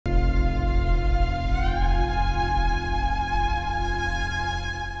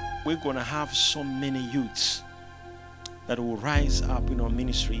we're going to have so many youths that will rise up in our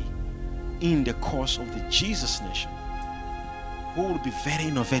ministry in the course of the Jesus Nation, who will be very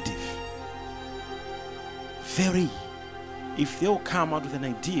innovative. If they'll come out with an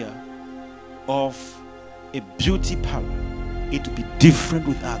idea of a beauty parlor, it will be different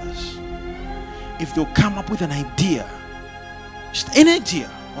with others. If they'll come up with an idea, just an idea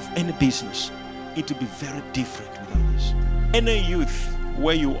of any business, it will be very different with others. Any youth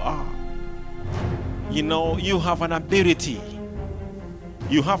where you are, you know, you have an ability.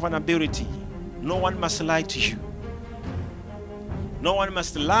 You have an ability. No one must lie to you. No one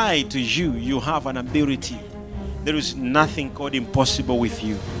must lie to you. You have an ability. There is nothing called impossible with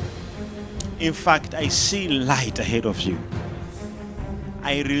you. In fact, I see light ahead of you.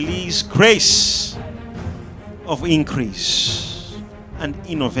 I release grace of increase and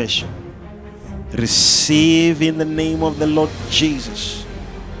innovation. Receive in the name of the Lord Jesus.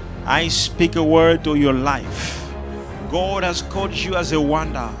 I speak a word to your life. God has called you as a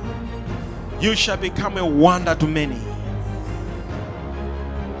wonder. You shall become a wonder to many.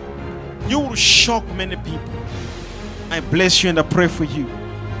 You will shock many people. I bless you and I pray for you.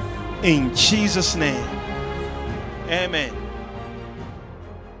 In Jesus' name. Amen.